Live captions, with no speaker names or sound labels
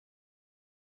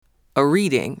A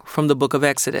reading from the book of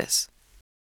Exodus.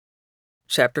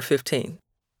 Chapter 15.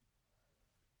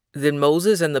 Then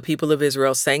Moses and the people of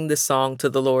Israel sang this song to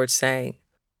the Lord, saying,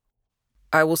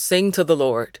 I will sing to the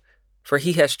Lord, for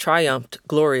he has triumphed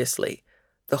gloriously.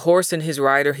 The horse and his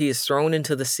rider he is thrown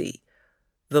into the sea.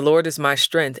 The Lord is my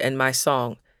strength and my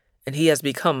song, and he has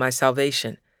become my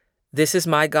salvation. This is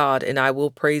my God, and I will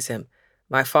praise him,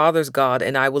 my father's God,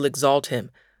 and I will exalt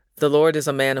him. The Lord is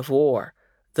a man of war.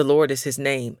 The Lord is his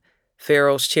name.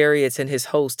 Pharaoh's chariots and his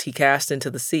host he cast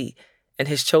into the sea, and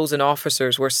his chosen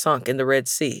officers were sunk in the Red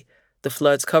Sea. The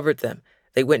floods covered them.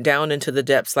 They went down into the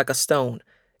depths like a stone.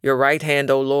 Your right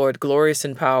hand, O Lord, glorious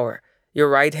in power. Your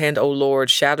right hand, O Lord,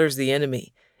 shatters the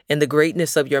enemy. In the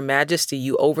greatness of your majesty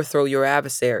you overthrow your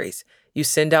adversaries. You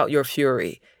send out your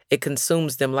fury. It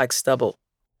consumes them like stubble.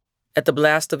 At the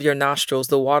blast of your nostrils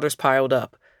the waters piled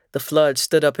up. The floods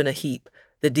stood up in a heap.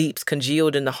 The deeps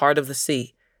congealed in the heart of the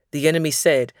sea. The enemy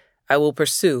said, I will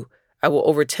pursue, I will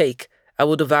overtake, I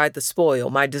will divide the spoil,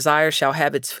 my desire shall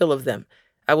have its fill of them.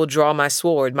 I will draw my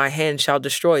sword, my hand shall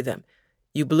destroy them.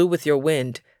 You blew with your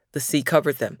wind, the sea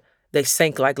covered them. They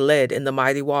sank like lead in the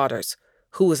mighty waters.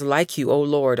 Who is like you, O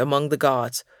Lord, among the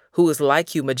gods? Who is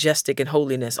like you, majestic in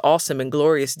holiness, awesome in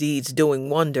glorious deeds, doing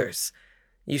wonders?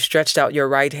 You stretched out your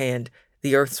right hand,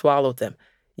 the earth swallowed them.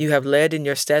 You have led in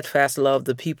your steadfast love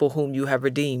the people whom you have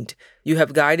redeemed. You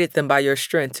have guided them by your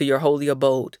strength to your holy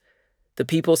abode. The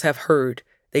peoples have heard,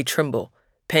 they tremble.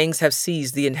 Pangs have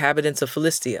seized the inhabitants of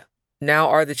Philistia. Now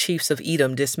are the chiefs of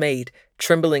Edom dismayed.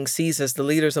 Trembling seizes the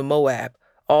leaders of Moab.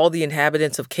 All the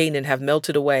inhabitants of Canaan have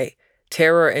melted away.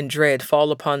 Terror and dread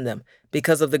fall upon them.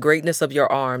 Because of the greatness of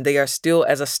your arm, they are still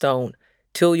as a stone.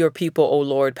 Till your people, O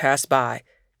Lord, pass by.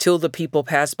 Till the people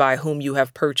pass by whom you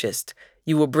have purchased.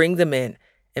 You will bring them in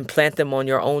and plant them on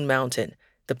your own mountain.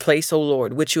 The place, O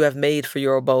Lord, which you have made for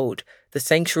your abode. The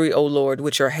sanctuary, O Lord,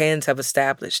 which your hands have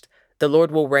established. The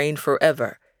Lord will reign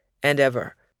forever and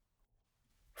ever.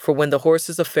 For when the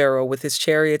horses of Pharaoh with his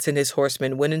chariots and his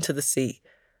horsemen went into the sea,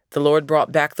 the Lord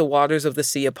brought back the waters of the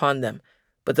sea upon them.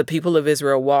 But the people of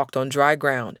Israel walked on dry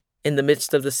ground in the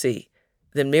midst of the sea.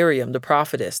 Then Miriam, the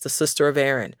prophetess, the sister of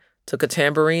Aaron, took a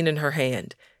tambourine in her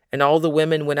hand, and all the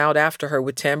women went out after her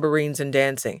with tambourines and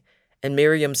dancing, and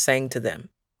Miriam sang to them.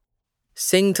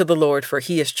 Sing to the Lord, for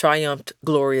he has triumphed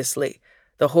gloriously.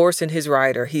 The horse and his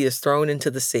rider he is thrown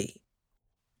into the sea.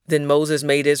 Then Moses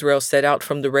made Israel set out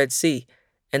from the Red Sea,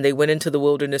 and they went into the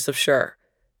wilderness of Shur.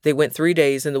 They went 3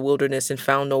 days in the wilderness and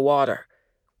found no water.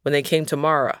 When they came to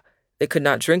Marah, they could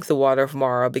not drink the water of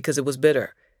Marah because it was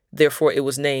bitter. Therefore it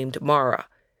was named Marah.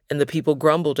 And the people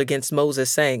grumbled against Moses,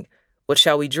 saying, What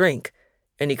shall we drink?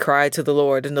 And he cried to the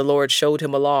Lord, and the Lord showed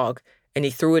him a log, and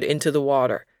he threw it into the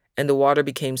water, and the water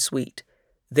became sweet.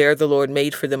 There the Lord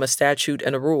made for them a statute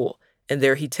and a rule, and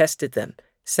there he tested them,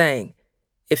 saying,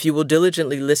 If you will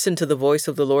diligently listen to the voice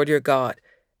of the Lord your God,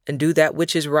 and do that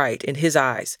which is right in his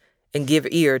eyes, and give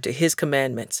ear to his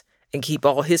commandments, and keep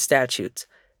all his statutes,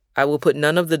 I will put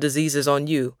none of the diseases on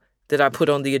you that I put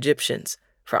on the Egyptians,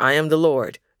 for I am the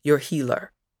Lord, your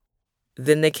healer.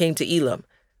 Then they came to Elim,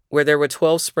 where there were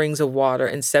 12 springs of water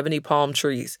and 70 palm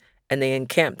trees, and they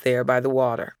encamped there by the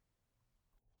water.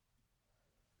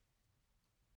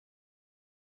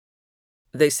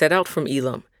 They set out from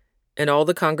Elim, and all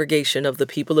the congregation of the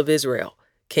people of Israel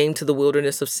came to the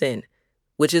wilderness of Sin,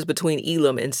 which is between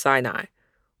Elim and Sinai,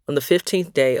 on the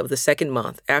 15th day of the 2nd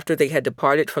month after they had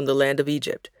departed from the land of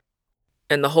Egypt.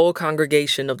 And the whole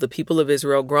congregation of the people of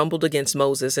Israel grumbled against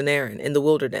Moses and Aaron in the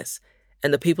wilderness,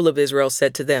 and the people of Israel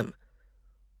said to them,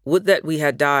 Would that we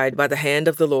had died by the hand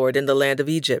of the Lord in the land of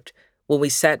Egypt, when we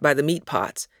sat by the meat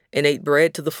pots and ate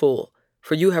bread to the full,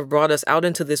 for you have brought us out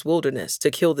into this wilderness to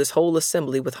kill this whole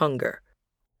assembly with hunger.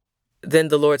 Then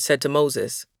the Lord said to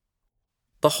Moses,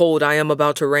 Behold, I am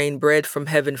about to rain bread from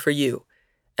heaven for you,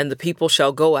 and the people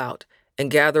shall go out and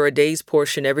gather a day's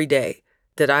portion every day,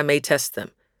 that I may test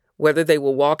them, whether they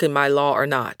will walk in my law or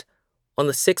not. On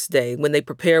the 6th day, when they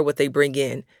prepare what they bring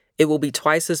in, it will be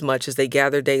twice as much as they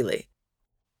gather daily.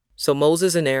 So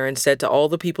Moses and Aaron said to all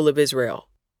the people of Israel,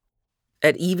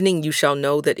 At evening you shall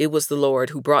know that it was the Lord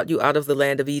who brought you out of the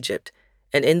land of Egypt,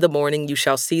 and in the morning you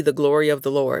shall see the glory of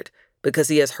the Lord, because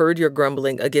he has heard your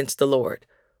grumbling against the Lord.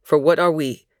 For what are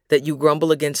we, that you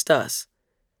grumble against us?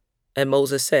 And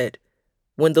Moses said,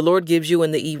 When the Lord gives you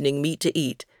in the evening meat to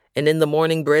eat, and in the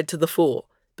morning bread to the full,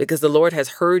 because the Lord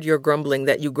has heard your grumbling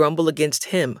that you grumble against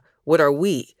him, what are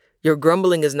we? Your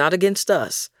grumbling is not against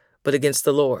us, but against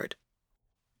the Lord.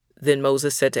 Then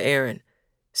Moses said to Aaron,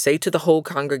 Say to the whole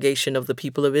congregation of the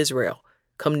people of Israel,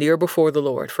 Come near before the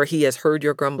Lord, for he has heard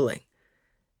your grumbling.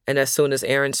 And as soon as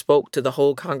Aaron spoke to the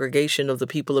whole congregation of the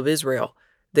people of Israel,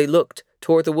 they looked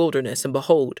toward the wilderness, and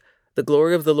behold, the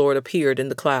glory of the Lord appeared in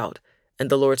the cloud. And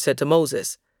the Lord said to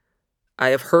Moses, I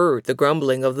have heard the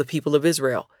grumbling of the people of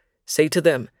Israel. Say to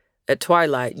them, at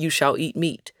twilight you shall eat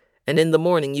meat, and in the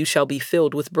morning you shall be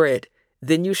filled with bread.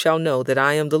 Then you shall know that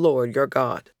I am the Lord your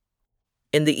God.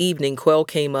 In the evening quail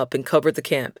came up and covered the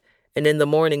camp, and in the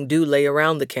morning dew lay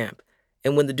around the camp.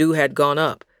 And when the dew had gone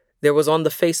up, there was on the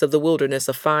face of the wilderness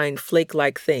a fine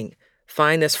flake-like thing,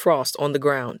 fine as frost on the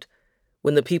ground.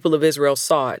 When the people of Israel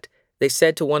saw it, they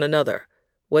said to one another,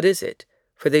 What is it?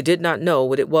 For they did not know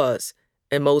what it was.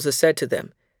 And Moses said to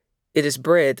them, It is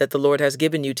bread that the Lord has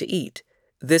given you to eat.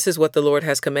 This is what the Lord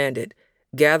has commanded.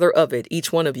 Gather of it,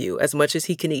 each one of you, as much as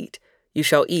he can eat. You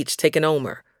shall each take an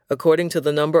omer, according to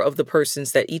the number of the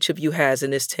persons that each of you has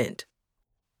in his tent.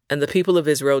 And the people of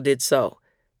Israel did so.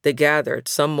 They gathered,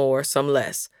 some more, some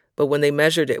less. But when they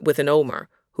measured it with an omer,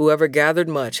 whoever gathered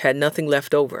much had nothing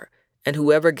left over, and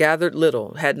whoever gathered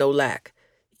little had no lack.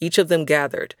 Each of them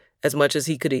gathered as much as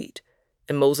he could eat.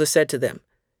 And Moses said to them,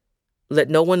 Let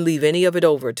no one leave any of it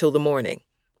over till the morning.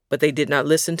 But they did not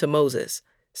listen to Moses.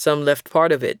 Some left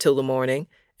part of it till the morning,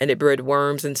 and it bred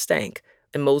worms and stank,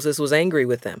 and Moses was angry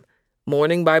with them.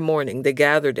 Morning by morning they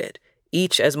gathered it,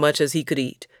 each as much as he could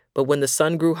eat, but when the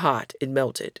sun grew hot, it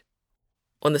melted.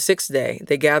 On the 6th day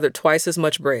they gathered twice as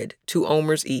much bread, 2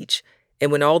 omers each,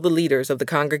 and when all the leaders of the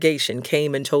congregation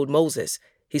came and told Moses,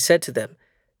 he said to them,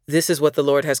 This is what the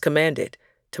Lord has commanded.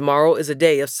 Tomorrow is a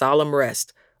day of solemn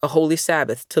rest, a holy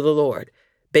Sabbath to the Lord.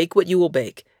 Bake what you will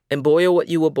bake, and boil what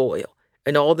you will boil,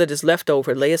 and all that is left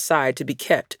over lay aside to be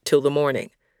kept till the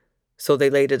morning. So they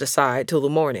laid it aside till the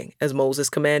morning, as Moses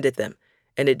commanded them,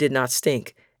 and it did not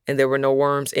stink, and there were no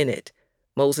worms in it.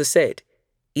 Moses said,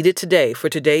 Eat it today, for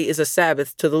today is a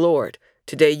Sabbath to the Lord.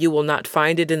 Today you will not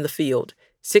find it in the field.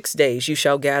 6 days you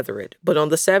shall gather it, but on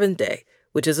the 7th day,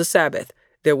 which is a Sabbath,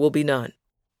 there will be none.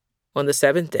 On the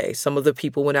 7th day some of the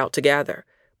people went out to gather,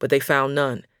 but they found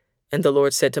none. And the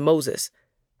Lord said to Moses,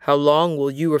 How long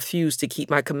will you refuse to keep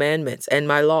my commandments and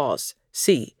my laws?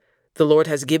 See, the Lord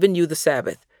has given you the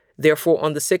Sabbath. Therefore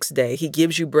on the 6th day he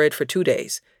gives you bread for 2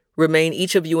 days. Remain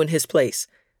each of you in his place.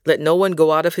 Let no one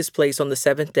go out of his place on the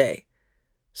 7th day.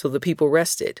 So the people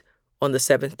rested on the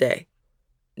 7th day.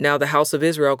 Now the house of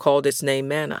Israel called its name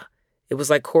manna. It was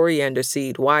like coriander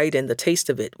seed, white, and the taste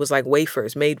of it was like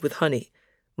wafers made with honey.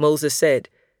 Moses said,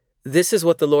 This is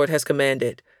what the Lord has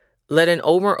commanded. Let an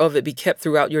omer of it be kept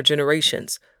throughout your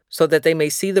generations, so that they may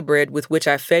see the bread with which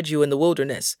I fed you in the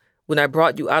wilderness, when I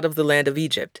brought you out of the land of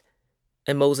Egypt.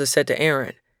 And Moses said to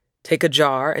Aaron, Take a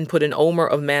jar and put an omer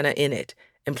of manna in it,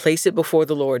 and place it before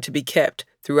the Lord to be kept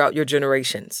throughout your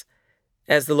generations.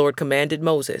 As the Lord commanded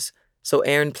Moses, so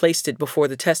Aaron placed it before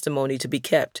the testimony to be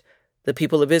kept. The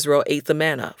people of Israel ate the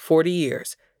manna 40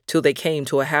 years, till they came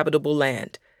to a habitable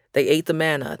land. They ate the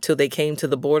manna till they came to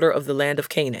the border of the land of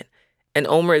Canaan. An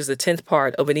omer is the 10th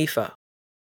part of an ephah.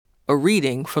 A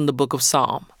reading from the book of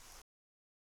Psalm.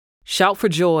 Shout for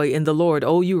joy in the Lord,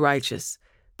 O you righteous.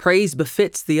 Praise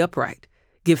befits the upright.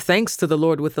 Give thanks to the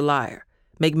Lord with the lyre.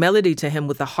 Make melody to him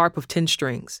with the harp of 10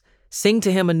 strings. Sing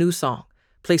to him a new song.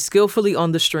 Play skillfully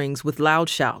on the strings with loud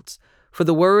shouts. For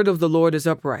the word of the Lord is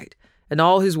upright, and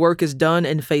all his work is done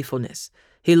in faithfulness.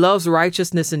 He loves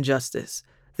righteousness and justice.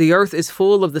 The earth is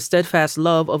full of the steadfast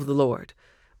love of the Lord.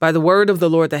 By the word of the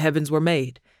Lord the heavens were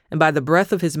made, and by the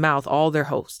breath of his mouth all their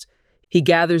host. He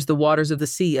gathers the waters of the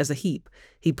sea as a heap.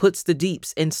 He puts the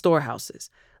deeps in storehouses.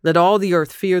 Let all the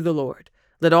earth fear the Lord.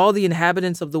 Let all the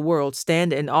inhabitants of the world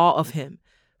stand in awe of him.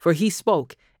 For he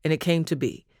spoke, and it came to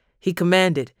be. He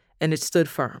commanded, and it stood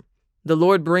firm. The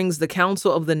Lord brings the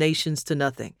counsel of the nations to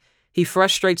nothing. He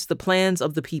frustrates the plans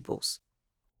of the peoples.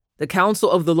 The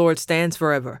counsel of the Lord stands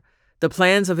forever, the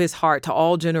plans of his heart to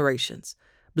all generations.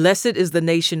 Blessed is the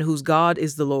nation whose God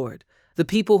is the Lord, the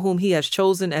people whom he has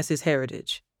chosen as his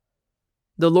heritage.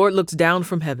 The Lord looks down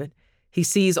from heaven. He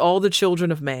sees all the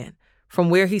children of man. From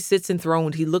where he sits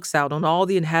enthroned, he looks out on all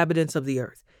the inhabitants of the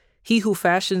earth. He who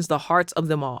fashions the hearts of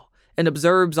them all and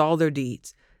observes all their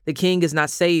deeds. The king is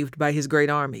not saved by his great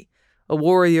army. A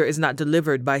warrior is not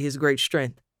delivered by his great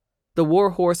strength. The war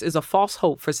horse is a false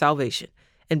hope for salvation,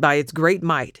 and by its great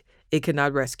might it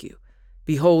cannot rescue.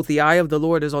 Behold, the eye of the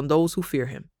Lord is on those who fear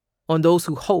him, on those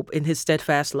who hope in his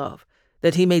steadfast love,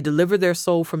 that he may deliver their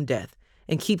soul from death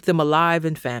and keep them alive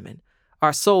in famine.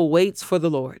 Our soul waits for the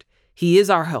Lord. He is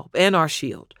our help and our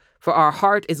shield, for our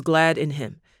heart is glad in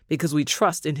him, because we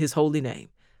trust in his holy name.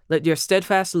 Let your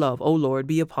steadfast love, O Lord,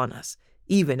 be upon us,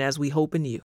 even as we hope in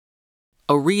you.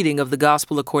 A reading of the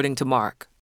Gospel according to Mark.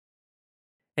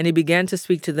 And he began to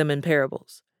speak to them in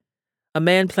parables. A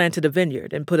man planted a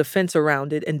vineyard and put a fence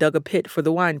around it and dug a pit for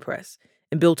the winepress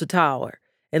and built a tower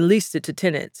and leased it to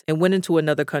tenants, and went into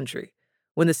another country.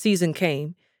 When the season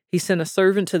came, he sent a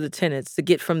servant to the tenants to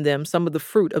get from them some of the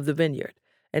fruit of the vineyard.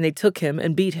 And they took him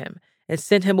and beat him, and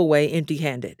sent him away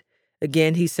empty-handed.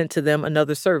 Again he sent to them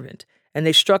another servant, and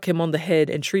they struck him on the head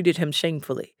and treated him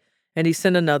shamefully. And he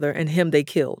sent another, and him they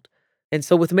killed. And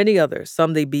so with many others,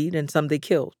 some they beat, and some they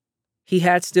killed. He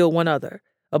had still one other,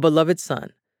 a beloved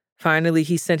son. Finally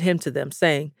he sent him to them,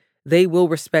 saying, They will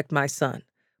respect my son.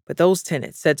 But those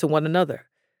tenants said to one another,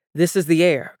 This is the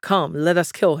heir. Come, let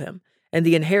us kill him, and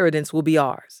the inheritance will be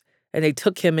ours. And they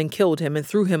took him and killed him and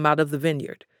threw him out of the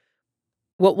vineyard.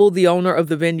 What will the owner of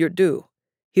the vineyard do?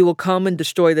 He will come and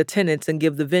destroy the tenants and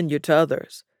give the vineyard to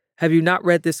others. Have you not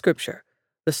read this scripture?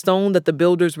 The stone that the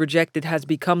builders rejected has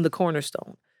become the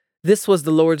cornerstone. This was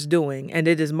the Lord's doing, and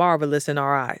it is marvelous in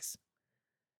our eyes.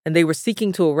 And they were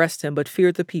seeking to arrest him, but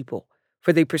feared the people,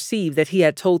 for they perceived that he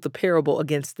had told the parable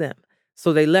against them.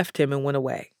 So they left him and went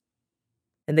away.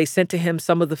 And they sent to him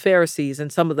some of the Pharisees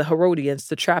and some of the Herodians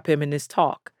to trap him in his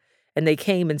talk. And they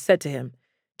came and said to him,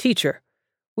 Teacher,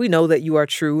 we know that you are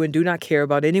true and do not care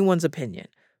about anyone's opinion,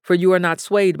 for you are not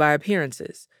swayed by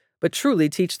appearances, but truly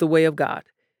teach the way of God.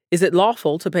 Is it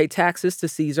lawful to pay taxes to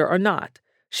Caesar or not?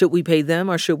 Should we pay them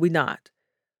or should we not?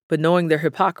 But knowing their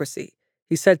hypocrisy,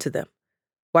 he said to them,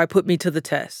 Why put me to the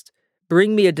test?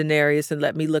 Bring me a denarius and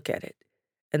let me look at it.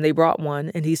 And they brought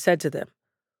one, and he said to them,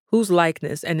 Whose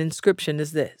likeness and inscription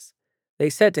is this? They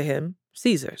said to him,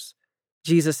 Caesar's.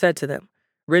 Jesus said to them,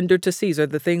 Render to Caesar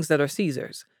the things that are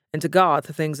Caesar's, and to God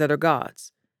the things that are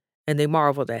God's. And they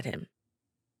marveled at him.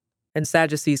 And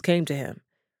Sadducees came to him,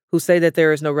 who say that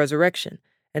there is no resurrection,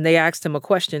 and they asked him a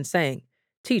question, saying,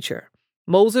 Teacher,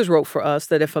 Moses wrote for us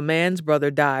that if a man's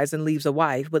brother dies and leaves a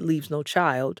wife but leaves no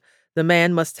child, the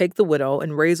man must take the widow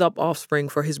and raise up offspring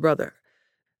for his brother.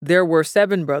 There were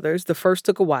 7 brothers. The first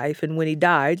took a wife, and when he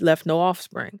died, left no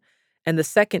offspring. And the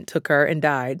second took her and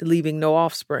died, leaving no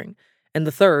offspring. And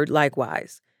the third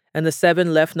likewise. And the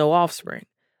 7 left no offspring.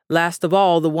 Last of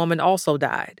all, the woman also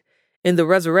died. In the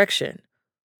resurrection,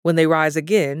 when they rise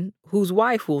again, whose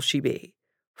wife will she be?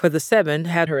 For the 7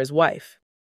 had her as wife.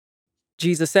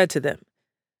 Jesus said to them,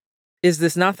 Is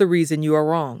this not the reason you are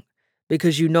wrong?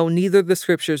 Because you know neither the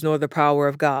scriptures nor the power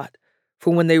of God.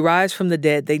 For when they rise from the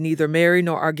dead, they neither marry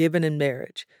nor are given in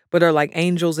marriage, but are like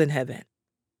angels in heaven.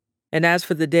 And as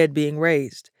for the dead being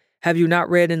raised, have you not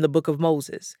read in the book of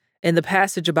Moses, in the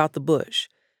passage about the bush,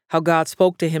 how God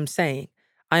spoke to him, saying,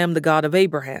 I am the God of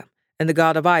Abraham, and the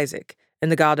God of Isaac,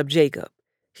 and the God of Jacob.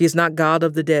 He is not God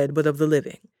of the dead, but of the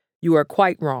living. You are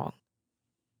quite wrong.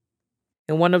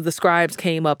 And one of the scribes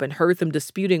came up and heard them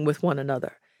disputing with one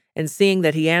another, and seeing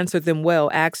that he answered them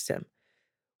well, asked him,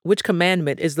 Which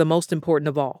commandment is the most important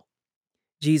of all?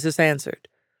 Jesus answered,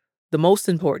 The most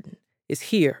important is,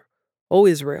 Hear, O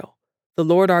Israel, the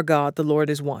Lord our God, the Lord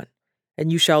is one.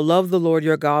 And you shall love the Lord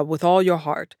your God with all your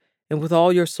heart, and with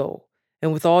all your soul,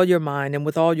 and with all your mind, and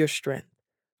with all your strength.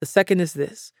 The second is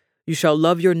this, You shall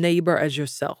love your neighbor as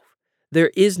yourself.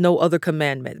 There is no other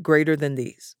commandment greater than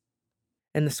these.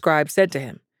 And the scribe said to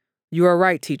him, You are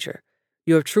right, teacher.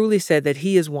 You have truly said that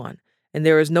he is one, and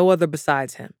there is no other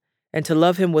besides him. And to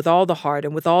love him with all the heart,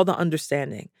 and with all the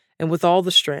understanding, and with all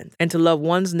the strength, and to love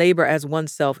one's neighbor as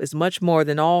oneself is much more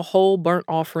than all whole burnt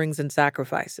offerings and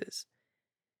sacrifices.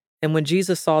 And when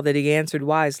Jesus saw that he answered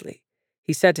wisely,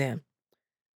 he said to him,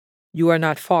 You are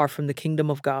not far from the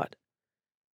kingdom of God.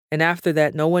 And after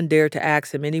that, no one dared to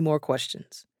ask him any more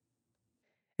questions.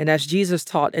 And as Jesus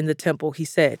taught in the temple, he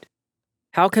said,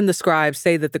 How can the scribes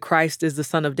say that the Christ is the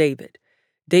son of David?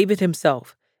 David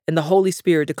himself and the Holy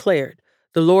Spirit declared,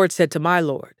 The Lord said to my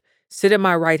Lord, Sit at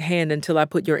my right hand until I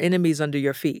put your enemies under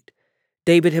your feet.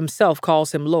 David himself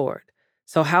calls him Lord.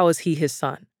 So how is he his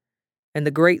son? And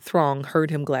the great throng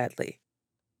heard him gladly.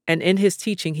 And in his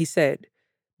teaching he said,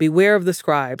 Beware of the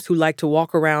scribes who like to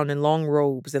walk around in long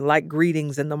robes and like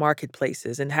greetings in the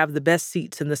marketplaces and have the best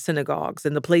seats in the synagogues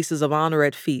and the places of honor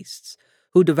at feasts,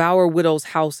 who devour widows'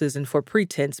 houses and for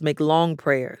pretense make long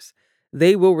prayers.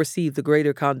 They will receive the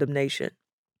greater condemnation.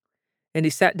 And he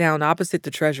sat down opposite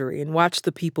the treasury and watched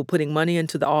the people putting money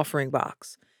into the offering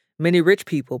box. Many rich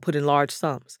people put in large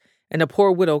sums, and a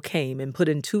poor widow came and put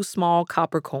in 2 small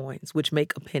copper coins, which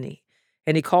make a penny.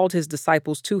 And he called his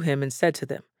disciples to him and said to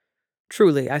them,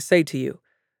 Truly, I say to you,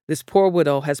 this poor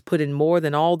widow has put in more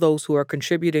than all those who are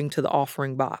contributing to the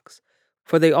offering box.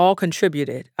 For they all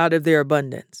contributed out of their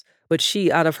abundance, but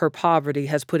she out of her poverty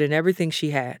has put in everything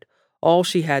she had, all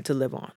she had to live on.